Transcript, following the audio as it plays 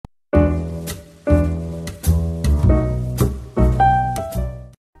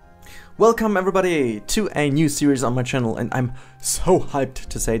Welcome everybody to a new series on my channel, and I'm so hyped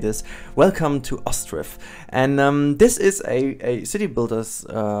to say this. Welcome to Ostriv, and this is a city builders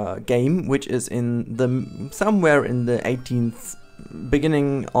game which is in the somewhere in the 18th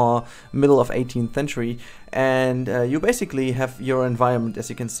beginning or middle of 18th century, and you basically have your environment as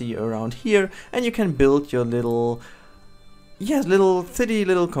you can see around here, and you can build your little little city,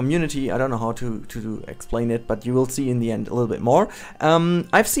 little community. I don't know how to explain it, but you will see in the end a little bit more.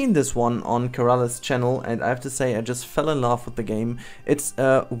 I've seen this one on Kerala's channel, and I have to say I just fell in love with the game. It's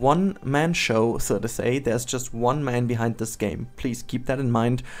a one-man show, so to say. There's just one man behind this game. Please keep that in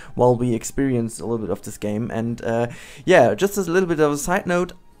mind while we experience a little bit of this game. And yeah, just as a little bit of a side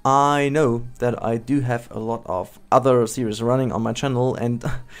note, I know that I do have a lot of other series running on my channel, and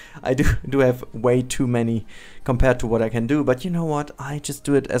I do have way too many compared to what I can do, but you know what, I just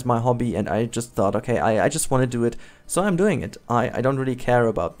do it as my hobby, and I just thought, okay, I just want to do it, so I'm doing it. I don't really care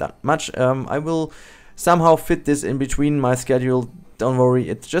about that much. I will somehow fit this in between my schedule. Don't worry,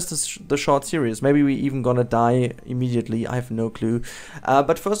 it's just the short series. Maybe we even gonna die immediately, I have no clue.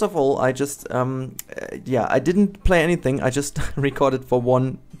 But first of all, I just, yeah, I didn't play anything, I just recorded for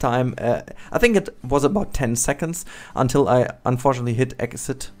one time. I think it was about 10 seconds until I unfortunately hit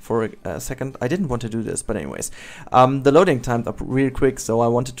exit for a second. I didn't want to do this, but anyways. The loading timed up real quick, so I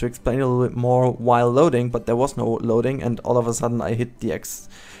wanted to explain a little bit more while loading, but there was no loading, and all of a sudden I hit the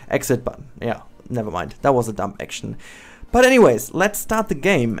exit button. Yeah, never mind, that was a dumb action. But anyways, let's start the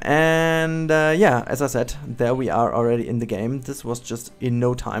game, and yeah, as I said, there we are already in the game. This was just in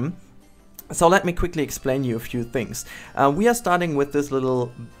no time. So let me quickly explain you a few things. We are starting with this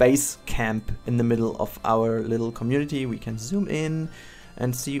little base camp in the middle of our little community. We can zoom in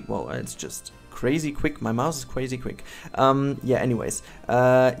and see, well, it's just crazy quick. My mouse is crazy quick. Yeah, anyways,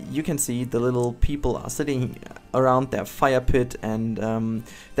 you can see the little people are sitting around their fire pit, and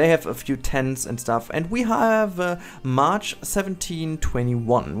they have a few tents and stuff. And we have March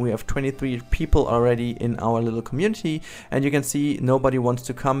 1721. We have 23 people already in our little community, and you can see nobody wants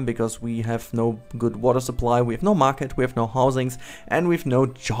to come because we have no good water supply, we have no market, we have no housings, and we have no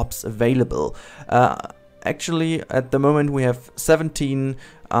jobs available. Actually, at the moment we have 17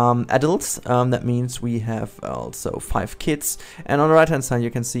 adults. That means we have also 5 kids. And on the right hand side you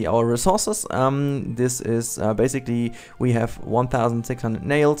can see our resources. This is basically, we have 1,600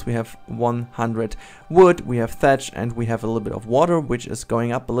 nails, we have 100 wood, we have thatch, and we have a little bit of water, which is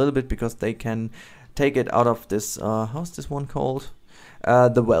going up a little bit because they can take it out of this, how's this one called?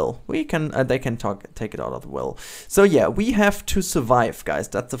 The well. We can they can take it out of the well. So yeah, we have to survive, guys.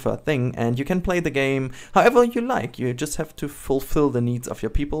 That's the first thing, and you can play the game however you like. You just have to fulfill the needs of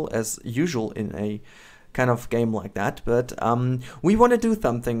your people as usual in a kind of game like that. But we want to do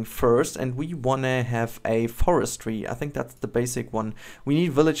something first, and we want to have a forestry. I think that's the basic one. We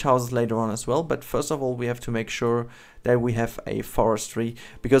need village houses later on as well, but first of all we have to make sure that we have a forestry,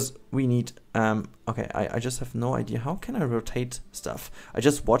 because we need okay, I just have no idea how can I rotate stuff. I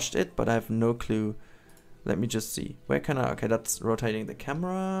just watched it, but I have no clue. Let me just see. Where can I? Okay, that's rotating the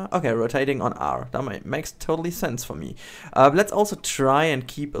camera. Okay, rotating on R. That makes totally sense for me. Let's also try and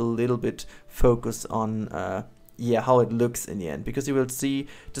keep a little bit focus on yeah, how it looks in the end, because you will see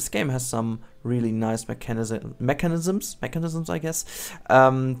this game has some really nice mechanisms, I guess,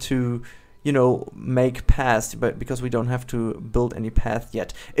 to, you know, make paths, but because we don't have to build any path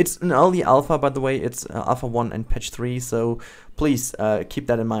yet. It's an early alpha, by the way. It's alpha 1 and patch 3, so please keep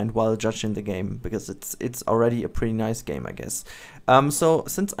that in mind while judging the game, because it's already a pretty nice game, I guess. So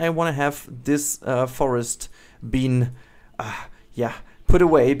since I want to have this forest being yeah, put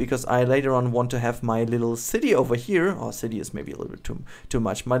away, because I later on want to have my little city over here, or city is maybe a little bit too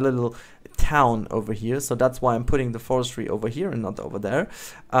much, my little town over here, so that's why I'm putting the forestry over here and not over there.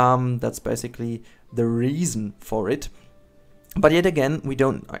 That's basically the reason for it. But yet again, we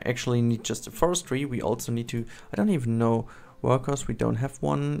don't actually need just a forestry, we also need to, I don't even know, workers, we don't have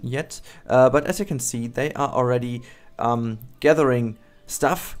one yet, but as you can see, they are already gathering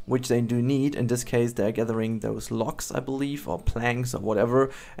stuff which they do need. In this case they're gathering those logs, I believe, or planks or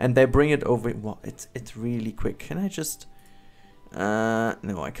whatever, and they bring it over. Well, it's really quick. Can I just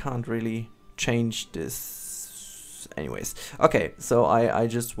no, I can't really change this. Anyways, okay, so I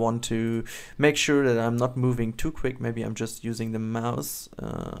just want to make sure that I'm not moving too quick. Maybe I'm just using the mouse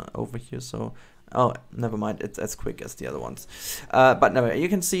over here, so Oh, never mind, it's as quick as the other ones. But no, you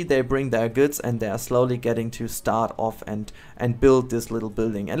can see they bring their goods and they are slowly getting to start off and build this little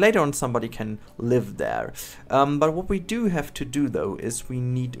building. And later on somebody can live there. But what we do have to do though is we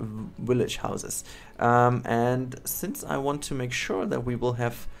need village houses. And since I want to make sure that we will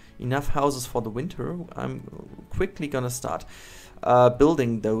have enough houses for the winter, I'm quickly gonna start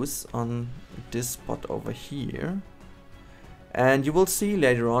building those on this spot over here. And you will see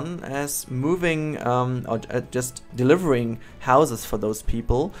later on, as moving or just delivering houses for those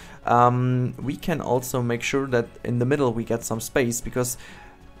people, we can also make sure that in the middle we get some space, because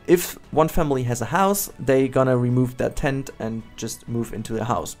if one family has a house, they gonna remove their tent and just move into the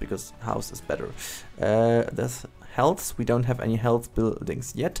house, because house is better. There's health. We don't have any health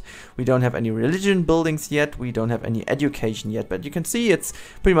buildings yet. We don't have any religion buildings yet. We don't have any education yet. But you can see it's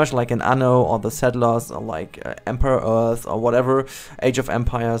pretty much like an Anno or the Settlers or like Emperor Earth or whatever, Age of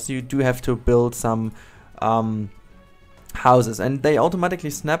Empires. You do have to build some houses, and they automatically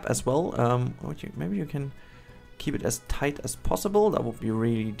snap as well. Maybe you can keep it as tight as possible. That would be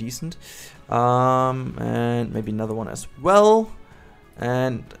really decent. And maybe another one as well.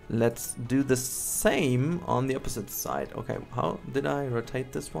 And let's do the same on the opposite side. Okay, how did I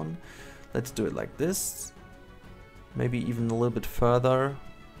rotate this one? Let's do it like this. Maybe even a little bit further.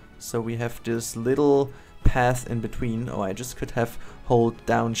 So we have this little path in between. Oh, I just could have hold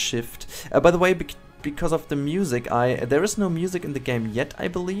down shift. By the way, because of the music, there is no music in the game yet, I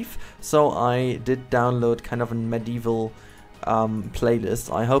believe. So I did download kind of a medieval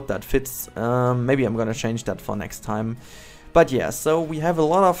playlist. I hope that fits. Maybe I'm gonna change that for next time. But yeah, so we have a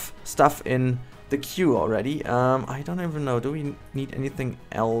lot of stuff in the queue already. I don't even know, do we need anything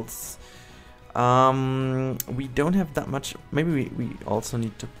else? We don't have that much. Maybe we also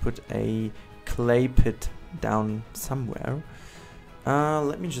need to put a clay pit down somewhere.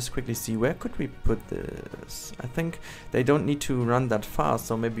 Let me just quickly see, where could we put this? I think they don't need to run that fast,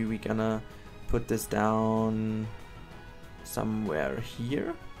 so maybe we're gonna put this down somewhere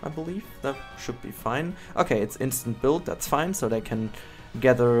here. I believe that should be fine. Okay, it's instant build, that's fine, so they can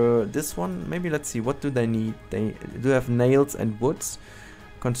gather this one. Maybe let's see, what do they need? They do have nails and woods.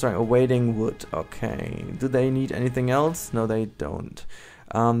 Construct awaiting wood. Okay, do they need anything else? No, they don't.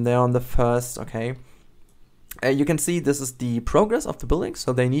 They're on the first. Okay, you can see this is the progress of the building,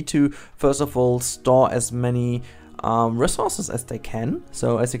 so they need to first of all store as many resources as they can.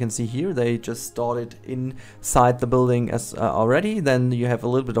 So as you can see here, they just stored it inside the building as already. Then you have a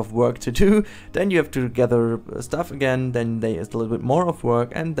little bit of work to do, then you have to gather stuff again, then there is a little bit more of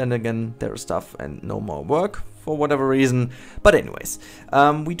work, and then again there is stuff and no more work for whatever reason. But anyways,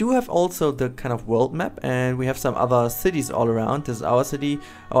 we do have also the kind of world map, and we have some other cities all around. This is our city.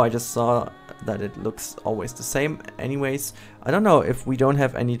 Oh, I just saw that it looks always the same. Anyways, I don't know if we don't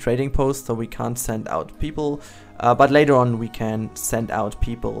have any trading posts, so we can't send out people. But later on we can send out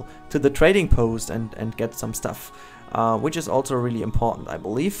people to the trading post and get some stuff, which is also really important, I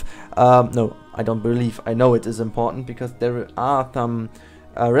believe. No, I don't believe, I know it is important, because there are some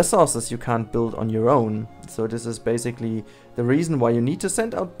resources you can't build on your own. So this is basically the reason why you need to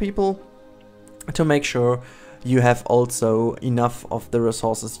send out people, to make sure you have also enough of the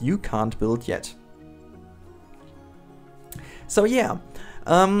resources you can't build yet. So yeah,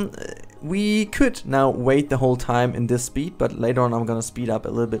 we could now wait the whole time in this speed, but later on I'm gonna speed up a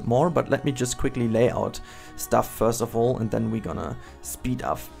little bit more. But let me just quickly lay out stuff first of all, and then we're gonna speed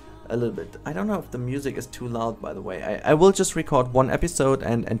up a little bit. I don't know if the music is too loud, by the way. I will just record one episode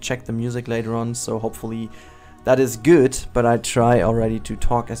and check the music later on, so hopefully that is good. But I try already to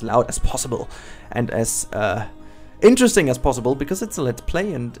talk as loud as possible and as interesting as possible, because it's a let's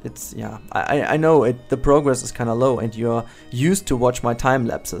play, and it's, yeah, I know the progress is kind of low and you're used to watch my time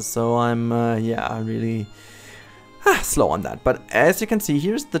lapses, so I'm yeah, really slow on that. But as you can see,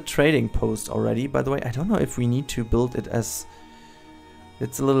 here's the trading post already. By the way, I don't know if we need to build it as,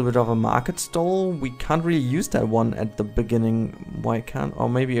 it's a little bit of a market stall. We can't really use that one at the beginning. Why can't? Or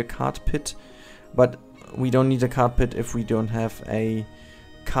maybe a cart pit, but we don't need a cart pit if we don't have a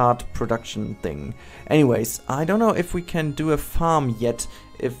card production thing. Anyways, I don't know if we can do a farm yet,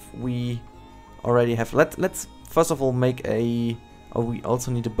 if we already have. Let's first of all make a, oh, we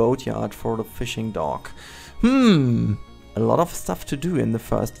also need a boatyard for the fishing dock. A lot of stuff to do in the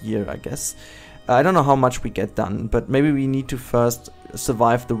first year, I guess. I don't know how much we get done, but maybe we need to first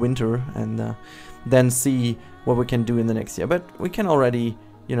survive the winter and then see what we can do in the next year. But we can already,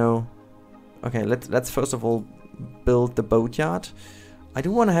 you know, okay, let's first of all build the boatyard. I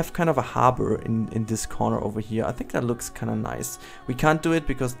do want to have kind of a harbor in this corner over here. I think that looks kind of nice. We can't do it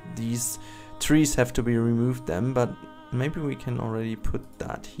because these trees have to be removed then, but maybe we can already put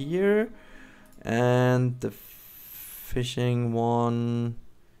that here. And the fishing one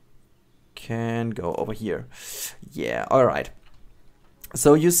can go over here. Yeah, alright.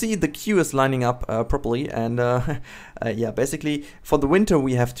 So you see the queue is lining up properly, and yeah, basically for the winter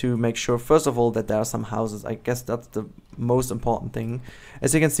we have to make sure first of all that there are some houses. I guess that's the most important thing.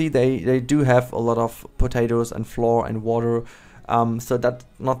 As you can see, they do have a lot of potatoes and flour and water, so that's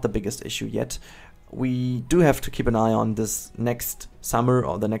not the biggest issue yet. We do have to keep an eye on this next summer,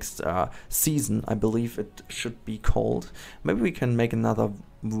 or the next season, I believe it should be called. Maybe we can make another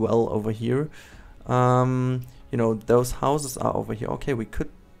well over here. You know, those houses are over here. Okay, we could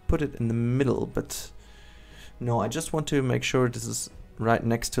put it in the middle, but no, I just want to make sure this is right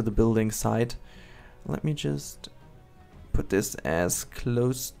next to the building site. Let me just put this as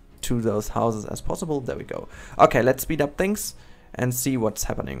close to those houses as possible. There we go. Okay, let's speed up things and see what's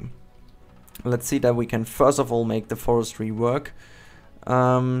happening. Let's see that we can first of all make the forestry work.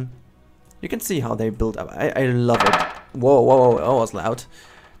 You can see how they build up. I love it. Whoa, whoa, whoa, that was loud.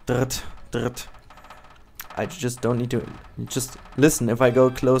 Drrt, drrt. I just don't need to just listen if I go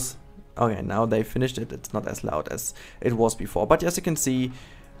close. Okay, now they finished it. It's not as loud as it was before. But as you can see,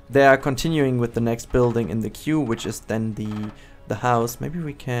 they are continuing with the next building in the queue, which is then the house. Maybe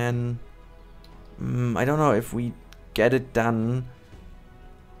we can... I don't know if we get it done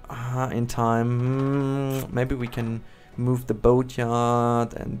in time. Maybe we can move the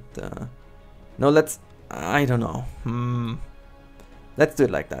boatyard and... no, let's... I don't know. Let's do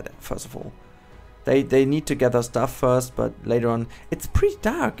it like that, first of all. They need to gather stuff first, but later on... It's pretty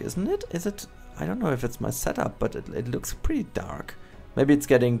dark, isn't it? Is it... I don't know if it's my setup, but it looks pretty dark. Maybe it's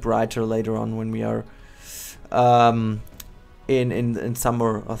getting brighter later on when we are in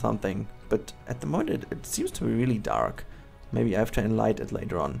summer or something. But at the moment it seems to be really dark. Maybe I have to enlight it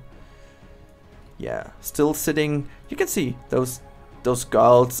later on. Yeah, still sitting. You can see those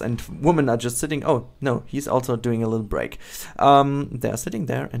girls and women are just sitting. Oh no, he's also doing a little break. They're sitting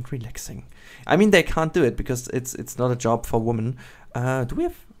there and relaxing. I mean, they can't do it because it's not a job for women. Do we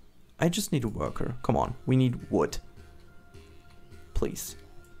have... I just need a worker. Come on, we need wood. Please.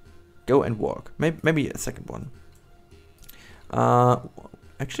 Go and work. Maybe a second one.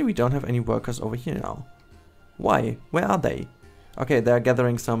 Actually, we don't have any workers over here now. Why? Where are they? Okay, they're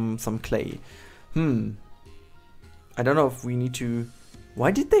gathering some clay. I don't know if we need to... Why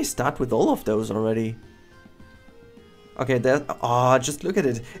did they start with all of those already? Okay, there... Oh, just look at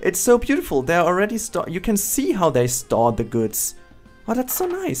it. It's so beautiful. They're already you can see how they store the goods. Oh, that's so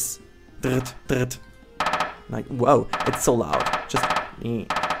nice. Drt, drt. Like, whoa, it's so loud. Just...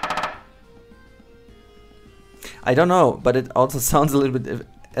 I don't know, but it also sounds a little bit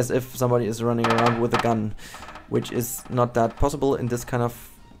as if somebody is running around with a gun, which is not that possible in this kind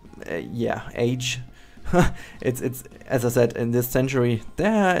of, yeah, age. It's as I said, in this century,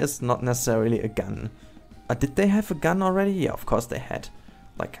 there is not necessarily a gun. Did they have a gun already? Yeah, of course they had.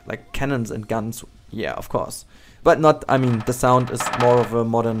 Like cannons and guns. Yeah, of course. But not, I mean, the sound is more of a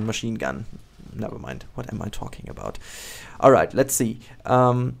modern machine gun. Never mind. What am I talking about? Alright, let's see.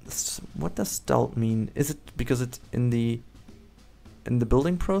 What does stealth mean? Is it because it's in the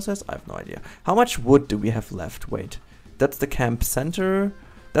building process? I have no idea. How much wood do we have left? Wait. That's the camp center.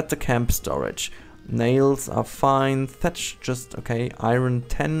 That's the camp storage. Nails are fine. Thatch just okay. Iron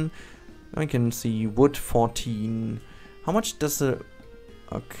 10. I can see wood 14. How much does a...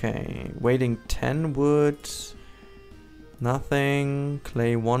 Okay. Waiting 10 wood. Nothing.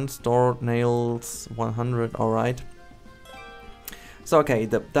 Clay 1 stored. Nails 100. Alright. So okay,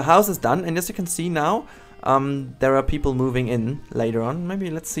 the house is done, and as you can see now, there are people moving in later on. Maybe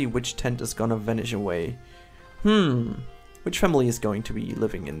let's see which tent is gonna vanish away. Which family is going to be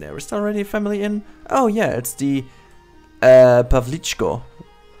living in there? Is there already a family in? Oh yeah, it's the Pavlichko.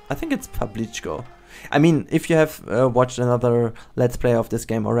 I think it's Pavlichko. I mean, if you have watched another Let's Play of this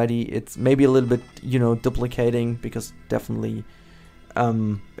game already, it's maybe a little bit, you know, duplicating, because definitely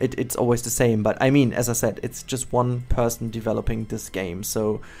it's always the same. But I mean, as I said, it's just one person developing this game,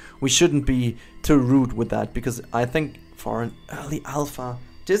 so we shouldn't be too rude with that, because I think for an early alpha,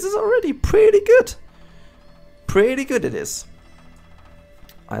 this is already pretty good. Pretty good it is.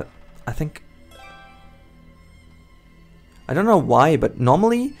 I think... I don't know why, but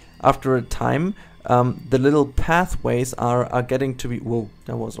normally, after a time, the little pathways are getting to be... Whoa,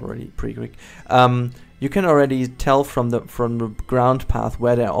 that was already pretty quick. You can already tell from the ground path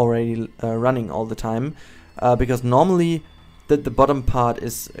where they're already running all the time, because normally the bottom part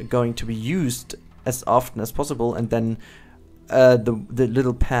is going to be used as often as possible, and then the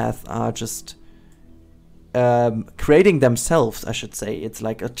little paths are just creating themselves, I should say. It's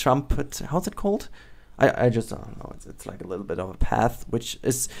like a trumpet. How's it called? I just don't know. It's like a little bit of a path which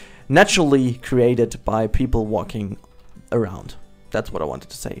is naturally created by people walking around. That's what I wanted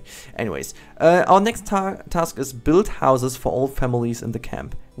to say. Anyways, our next task is build houses for all families in the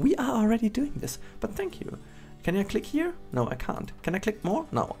camp. We are already doing this, but thank you. Can I click here? No, I can't. Can I click more?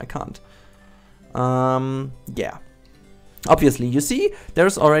 No, I can't. Yeah. Obviously, you see,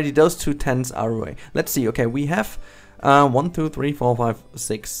 there's already those 2 tents are away. Let's see. Okay, we have 1, 2, 3, 4, 5,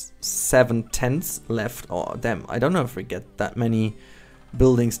 6, 7 tents left. Oh, damn. I don't know if we get that many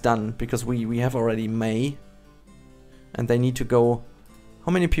buildings done because we have already May. And they need to go...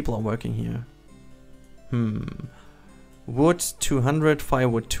 How many people are working here? Wood 200,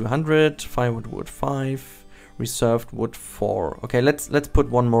 firewood 200, firewood wood 5, reserved wood 4. Okay, let's put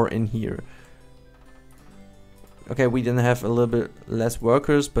one more in here. Okay, we didn't have a little bit less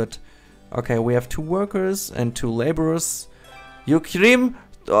workers, but okay, we have 2 workers and 2 laborers. Yukrim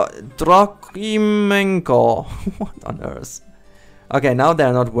Drakimenko. What on earth? Okay, now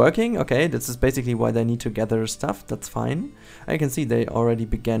they're not working. Okay, this is basically why they need to gather stuff. That's fine. I can see they already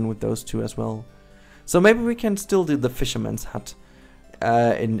began with those 2 as well. So maybe we can still do the fisherman's hut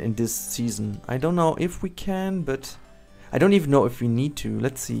in this season. I don't know if we can, but I don't even know if we need to.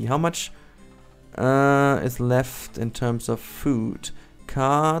 Let's see how much is left in terms of food.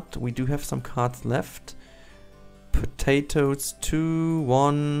 Card, we do have some cards left. Potatoes 2,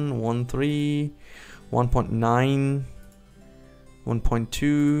 1, 1, 3, 1.9,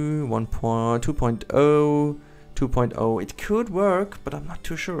 1.2, 2.0, 2.0. It could work, but I'm not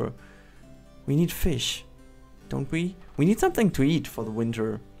too sure. We need fish, don't we? We need something to eat for the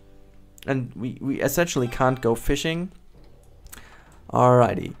winter. And we essentially can't go fishing.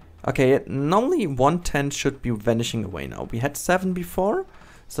 Alrighty. Okay, normally 1 tent should be vanishing away now. We had 7 before,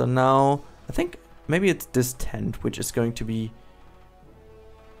 so now I think maybe it's this tent which is going to be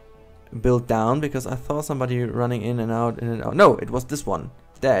built down because I saw somebody running in and out, in and out. No, it was this one.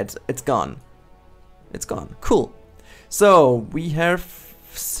 There, it's gone. It's gone. Cool. So we have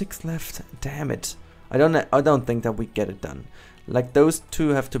 6 left. Damn it! I don't think that we get it done. Like those 2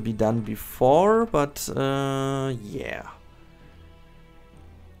 have to be done before, but yeah.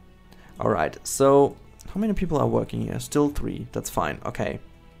 Alright, so how many people are working here? Still 3, that's fine, okay.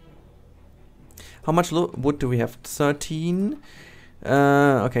 How much wood do we have? 13.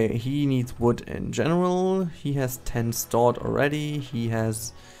 Okay, he needs wood in general. He has 10 stored already. He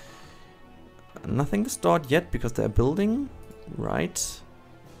has nothing stored yet because they're building, right?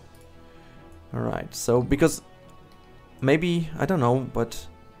 Alright, so because maybe, I don't know, but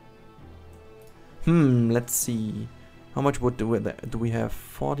let's see. How much wood do we have?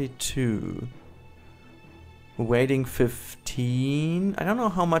 42. Waiting 15. I don't know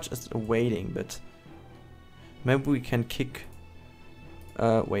how much is waiting, but maybe we can kick.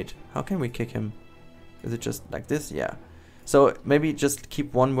 Wait, how can we kick him? Is it just like this? Yeah. So maybe just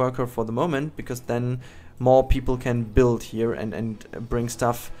keep 1 worker for the moment, because then more people can build here and bring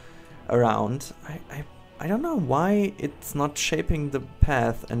stuff around. I don't know why it's not shaping the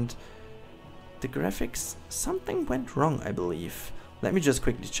path, and the graphics, something went wrong, I believe. Let me just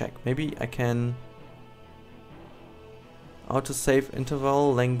quickly check. Maybe I can... Autosave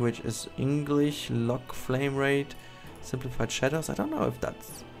interval, language is English, lock frame rate, simplified shadows. I don't know if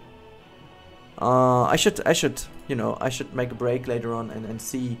that's... I should, you know, I should make a break later on and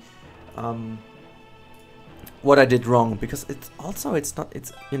see what I did wrong, because it's also, it's not,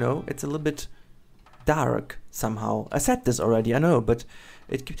 it's, you know, it's a little bit dark somehow. I said this already, I know, but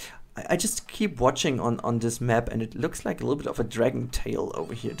I just keep watching on this map, and it looks like a little bit of a dragon tail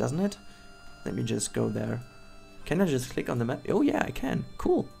over here, doesn't it? Let me just go there. Can I just click on the map? Oh yeah, I can.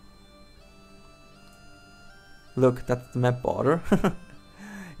 Cool. Look, that's the map border.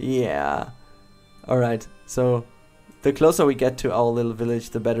 Yeah. Alright, so the closer we get to our little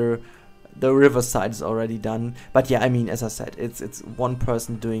village, the better. The riverside is already done. But yeah, I mean, as I said, it's 1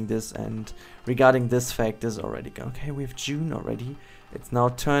 person doing this, and regarding this fact, this is already gone. Okay, we have June already. It's now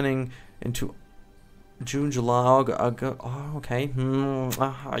turning into June, July, August. Oh, okay.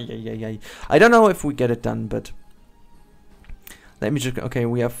 I don't know if we get it done, but let me just. Okay,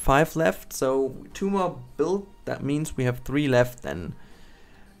 we have 5 left, so 2 more built. That means we have 3 left. Then,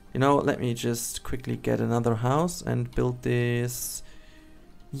 you know, let me just quickly get another house and build this.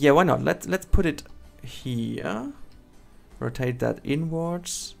 Yeah, why not? Let's put it here. Rotate that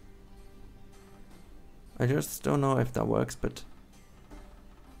inwards. I just don't know if that works, but.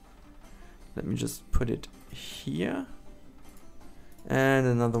 Let me just put it here. And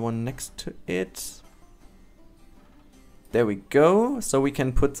another one next to it. There we go. So we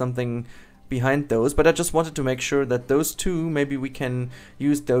can put something behind those, but I just wanted to make sure that those two, maybe we can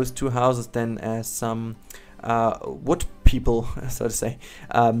use those two houses then as some wood people, so to say.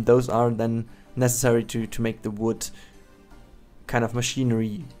 Those are then necessary to make the wood kind of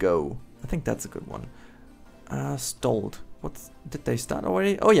machinery go. I think that's a good one. Stalled. Did they start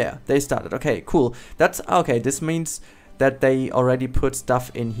already? Oh yeah, they started. Okay, cool. That's okay. This means that they already put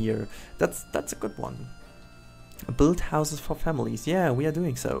stuff in here. That's a good one. Build houses for families. Yeah, we are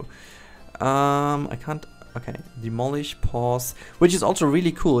doing so. I can't. Okay, demolish, pause, which is also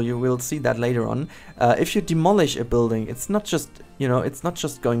really cool. You will see that later on. If you demolish a building, it's not just, you know, it's not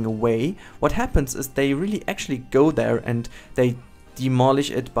just going away. What happens is they really actually go there and they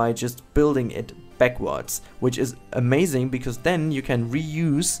demolish it by just building it backwards, which is amazing because then you can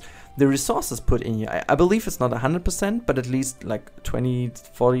reuse the resources put in here. I believe it's not 100%, but at least like 20,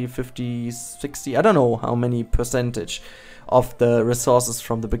 40, 50, 60, I don't know how many percentage of the resources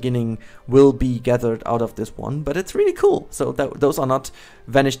from the beginning will be gathered out of this one, but it's really cool. So those are not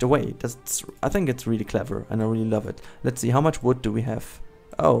vanished away. I think it's really clever and I really love it. Let's see, how much wood do we have?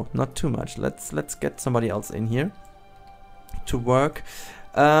 Oh, not too much. Let's get somebody else in here to work.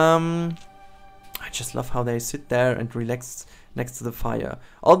 I just love how they sit there and relax next to the fire.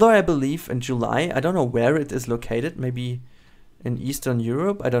 Although I believe in July, I don't know where it is located, maybe in Eastern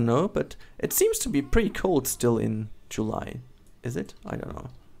Europe, I don't know, but it seems to be pretty cold still in July. Is it? I don't know.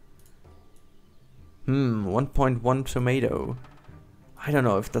 1.1 tomato. I don't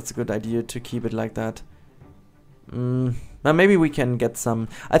know if that's a good idea to keep it like that. Now maybe we can get some.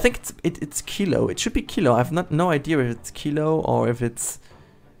 I think it's kilo. It should be kilo. I've no idea if it's kilo or if it's,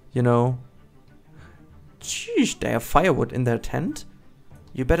 you know. Sheesh, they have firewood in their tent.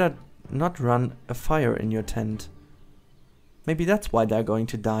 You better not run a fire in your tent. Maybe that's why they're going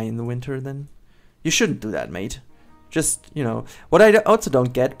to die in the winter then. You shouldn't do that, mate. Just, you know, what I also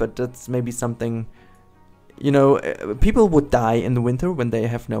don't get, but that's maybe something, you know, people would die in the winter when they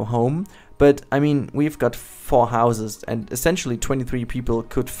have no home. But, I mean, we've got 4 houses and essentially 23 people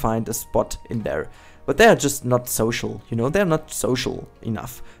could find a spot in there. But they're just not social, you know, they're not social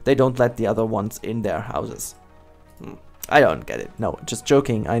enough. They don't let the other ones in their houses. I don't get it. No, just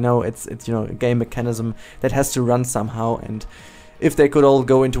joking. I know it's you know, a game mechanism that has to run somehow, and if they could all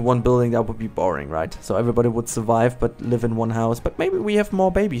go into one building, that would be boring, right? So everybody would survive but live in one house. But maybe we have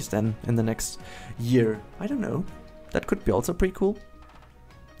more babies then in the next year. I don't know. That could be also pretty cool.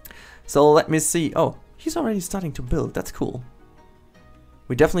 So let me see. Oh, he's already starting to build. That's cool.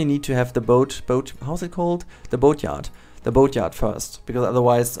 We definitely need to have the boat, how's it called? The boatyard. The boatyard first, because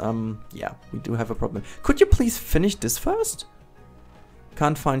otherwise, yeah, we do have a problem. Could you please finish this first?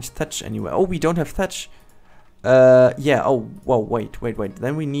 Can't find thatch anywhere. Oh, we don't have thatch. Yeah, oh, whoa, wait.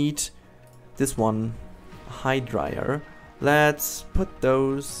 Then we need this one, high dryer. Let's put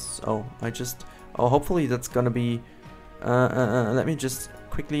those, oh, hopefully that's gonna be, let me just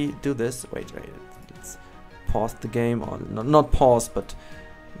quickly do this. Wait, let's pause the game, or not pause, but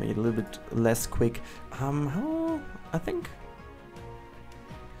make it a little bit less quick. I think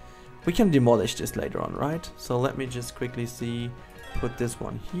we can demolish this later on, right? So let me just quickly see, put this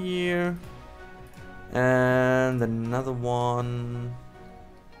one here, and another one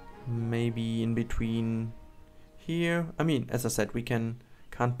maybe in between here. I mean, as I said, we can't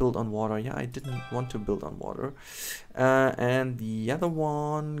build on water. Yeah, I didn't want to build on water. And the other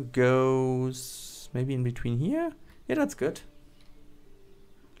one goes maybe in between here. Yeah, that's good.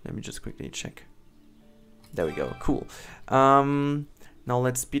 Let me just quickly check. There we go, cool. Now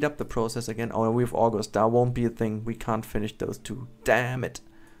let's speed up the process again. Oh, we have August, that won't be a thing. We can't finish those two, damn it.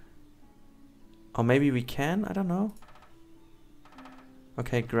 Or maybe we can, I don't know.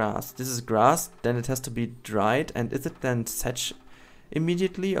 Okay, grass, this is grass, then it has to be dried. And is it then thatch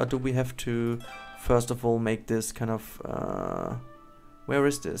immediately, or do we have to first of all make this kind of, where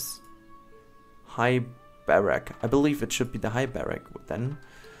is this? High barrack, I believe it should be the high barrack then.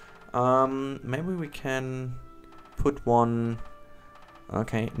 Maybe we can put one,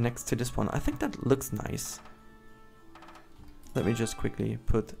 okay, next to this one. I think that looks nice. Let me just quickly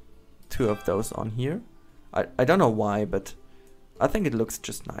put 2 of those on here. I don't know why, but I think it looks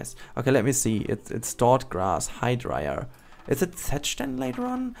just nice. Okay, let me see. It's stored grass, high dryer. Is it thatched then later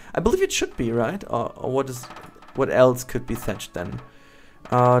on? I believe it should be, right? Or what else could be thatched then?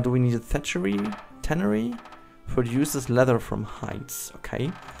 Do we need a tannery? Produces leather from hides.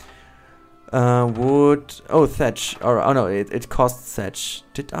 Okay. Wood. Oh, thatch. Or oh no, it costs thatch.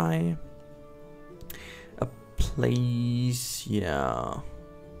 Did I? A place. Yeah.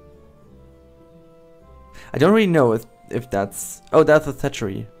 I don't really know if that's. Oh, that's a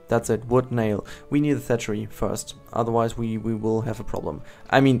thatchery. That's it. Wood, nail. We need the thatchery first. Otherwise, we will have a problem.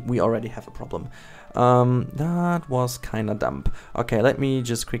 I mean, we already have a problem. That was kind of dumb. Okay, let me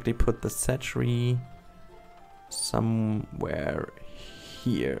just quickly put the thatchery somewhere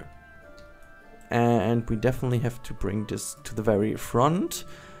here. And we definitely have to bring this to the very front.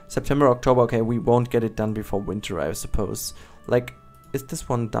 September, October. Okay, we won't get it done before winter, I suppose. Like, is this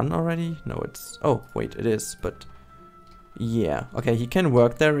one done already? No, it's... Oh, wait, it is, but... Yeah, okay, he can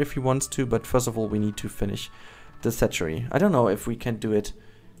work there if he wants to, but first of all we need to finish the thatchery. I don't know if we can do it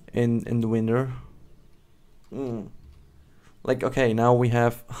in the winter. Like, okay, now we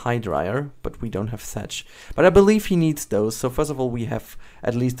have high dryer, but we don't have thatch. But I believe he needs those, so first of all we have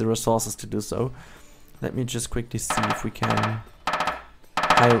at least the resources to do so. Let me just quickly see if we can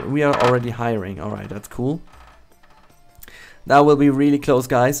hire. We are already hiring, alright, that's cool. That will be really close,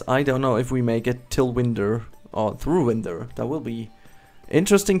 guys. I don't know if we make it till winter. Or through winter. That will be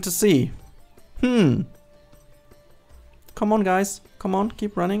interesting to see. Come on, guys. Come on,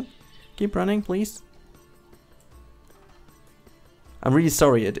 keep running. Keep running, please. I'm really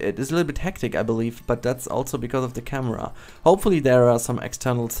sorry. It is a little bit hectic, I believe, but that's also because of the camera. Hopefully there are some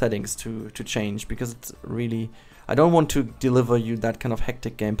external settings to change, because it's really... I don't want to deliver you that kind of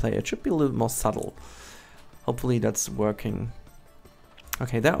hectic gameplay. It should be a little more subtle. Hopefully that's working.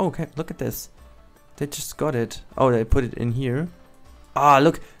 Okay, there. Okay, look at this. They just got it. Oh, they put it in here. Ah,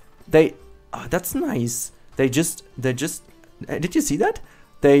 look. They... Oh, that's nice. They just... Did you see that?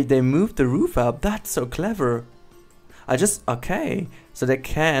 They moved the roof up. That's so clever. Okay. So they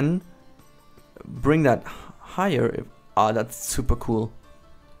can bring that higher. Ah, that's super cool.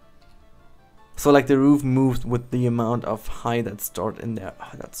 So like the roof moved with the amount of height that's stored in there.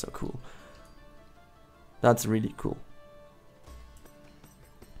 Oh, that's so cool. That's really cool.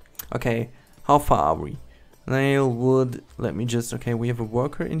 Okay. How far are we? Nail, wood, let me just... Okay, we have a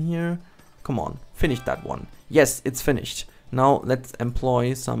worker in here. Come on, finish that one. Yes, it's finished. Now let's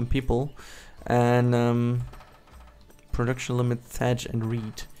employ some people. And production limit, thatch and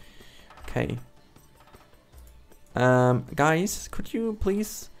reed. Okay. Guys, could you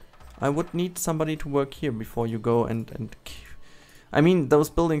please... I would need somebody to work here before you go and I mean, those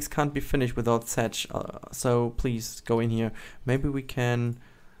buildings can't be finished without thatch. So please go in here. Maybe we can...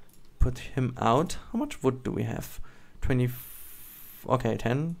 put him out. How much wood do we have? 20. Okay,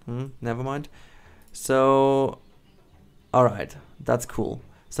 10. Never mind. So, alright, that's cool.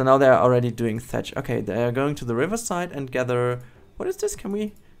 So now they're already doing thatch. Okay, they're going to the riverside and gather. What is this? Can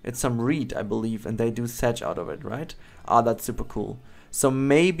we? It's some reed, I believe, and they do thatch out of it, right? Ah, that's super cool. So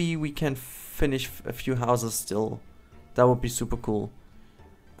maybe we can finish a few houses still. That would be super cool.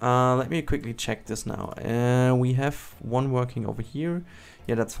 Let me quickly check this now. We have one working over here.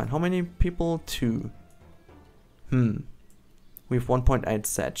 Yeah, that's fine. How many people? 2. We have 1.8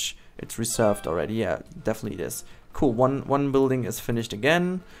 thatch. It's reserved already. Yeah, definitely it is. Cool. One building is finished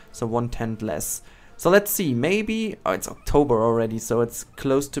again. So 1 tent less. So let's see. Maybe... Oh, it's October already. So it's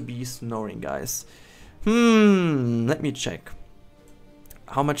close to be snowing, guys. Let me check.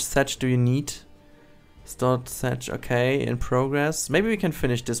 How much thatch do you need? Start thatch. Okay, in progress. Maybe we can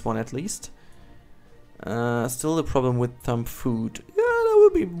finish this one at least. Still the problem with some food. Yeah, that will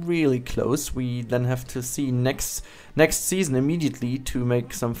be really close. We then have to see next season immediately to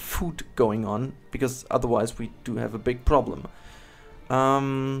make some food going on, because otherwise we do have a big problem.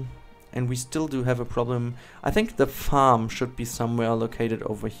 And we still do have a problem. I think the farm should be somewhere located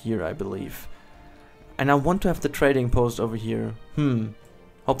over here, I believe. And I want to have the trading post over here.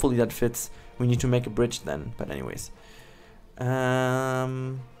 Hopefully that fits. We need to make a bridge then, but anyways.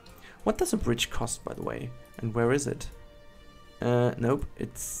 What does a bridge cost, by the way? And where is it? Nope,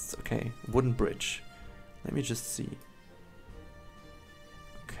 it's... Okay, wooden bridge. Let me just see.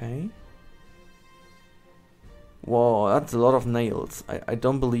 Okay. Whoa, that's a lot of nails. I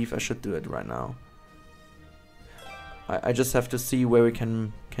don't believe I should do it right now. I just have to see where we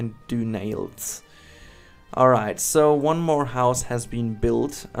can do nails. Alright, so one more house has been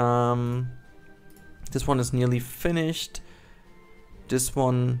built. This one is nearly finished. This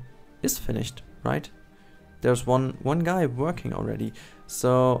one is finished, right? There's one guy working already.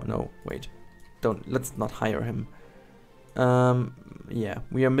 So no, wait. Let's not hire him. Yeah,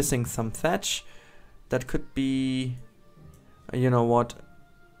 we are missing some thatch. That could be, you know what?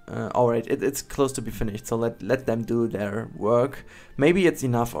 Alright, it's close to be finished, so let them do their work. Maybe it's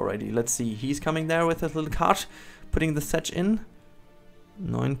enough already. Let's see. He's coming there with his little cart, putting the thatch in.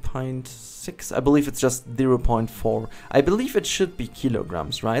 9.6. I believe it's just 0.4. I believe it should be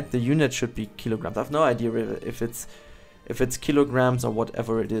kilograms, right? The unit should be kilograms. I have no idea if it's kilograms or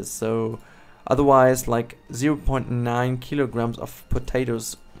whatever it is. So otherwise, like 0.9 kilograms of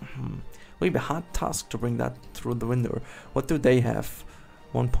potatoes Will be a hard task to bring that through the window. What do they have?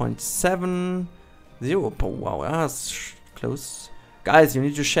 1.7. 0. Oh, wow, that's close. Guys, you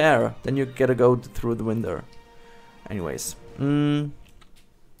need to share. Then you gotta go through the window. Anyways.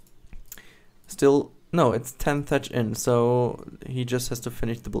 Still, no, it's 10 thatch in, so he just has to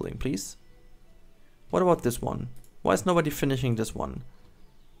finish the building, please. What about this one? Why is nobody finishing this one?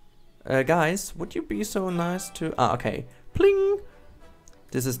 Guys, would you be so nice to... Ah, okay. Pling!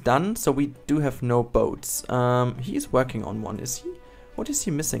 This is done, so we do have no boats. He is working on one, is he? What is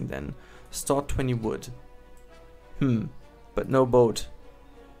he missing then? Store 20 wood. But no boat.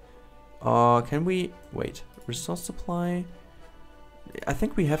 Can we... Wait. Resource supply? I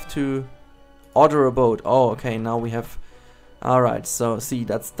think we have to order a boat. Oh, okay, now we have... Alright, so see,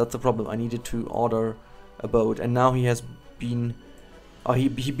 that's the problem. I needed to order a boat, and now he has been... Oh, he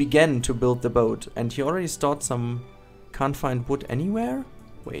began to build the boat, and he already stored some... Can't find wood anywhere?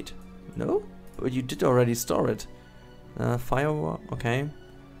 Wait, no? But you did already store it. Firework, okay.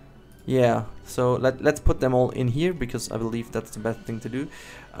 Yeah, so let's put them all in here, because I believe that's the best thing to do.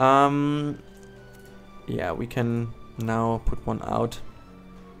 Yeah, we can now put one out.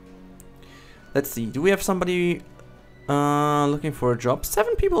 Let's see, do we have somebody looking for a job?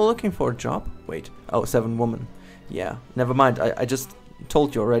 7 people looking for a job? Wait, oh, 7 women. Yeah, never mind, I just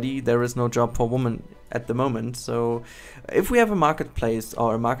told you already, there is no job for women at the moment. So if we have a marketplace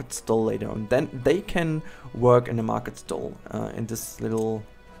or a market stall later on, then they can work in a market stall in this little...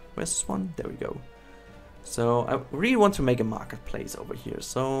 Where's this one? There we go. So I really want to make a marketplace over here.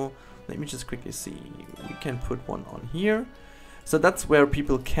 So let me just quickly see. We can put one on here. So that's where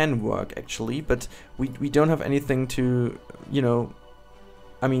people can work actually, but we don't have anything to, you know,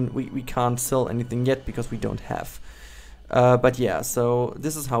 I mean, we can't sell anything yet because we don't have. But yeah, so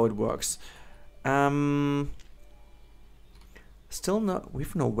this is how it works. Still no,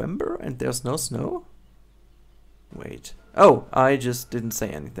 we've November and there's no snow? Wait. Oh, I just didn't say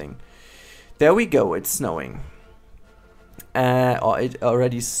anything. There we go, it's snowing. Or it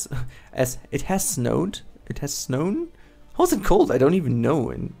already, as it has snowed. It has snown? How's it called? I don't even know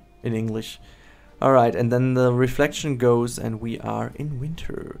in English. Alright, and then the reflection goes and we are in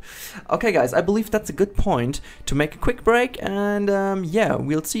winter. Okay guys, I believe that's a good point to make a quick break, and yeah,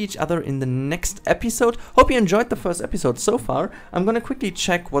 we'll see each other in the next episode. Hope you enjoyed the first episode so far. I'm gonna quickly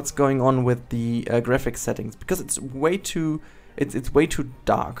check what's going on with the graphics settings, because it's way too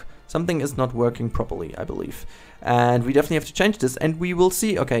dark. Something is not working properly, I believe. And we definitely have to change this, and we will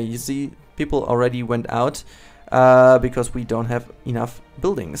see. Okay, you see, people already went out because we don't have enough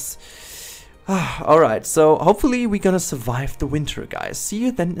buildings. Alright, so hopefully we're gonna survive the winter, guys. See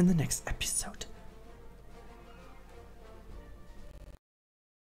you then in the next episode.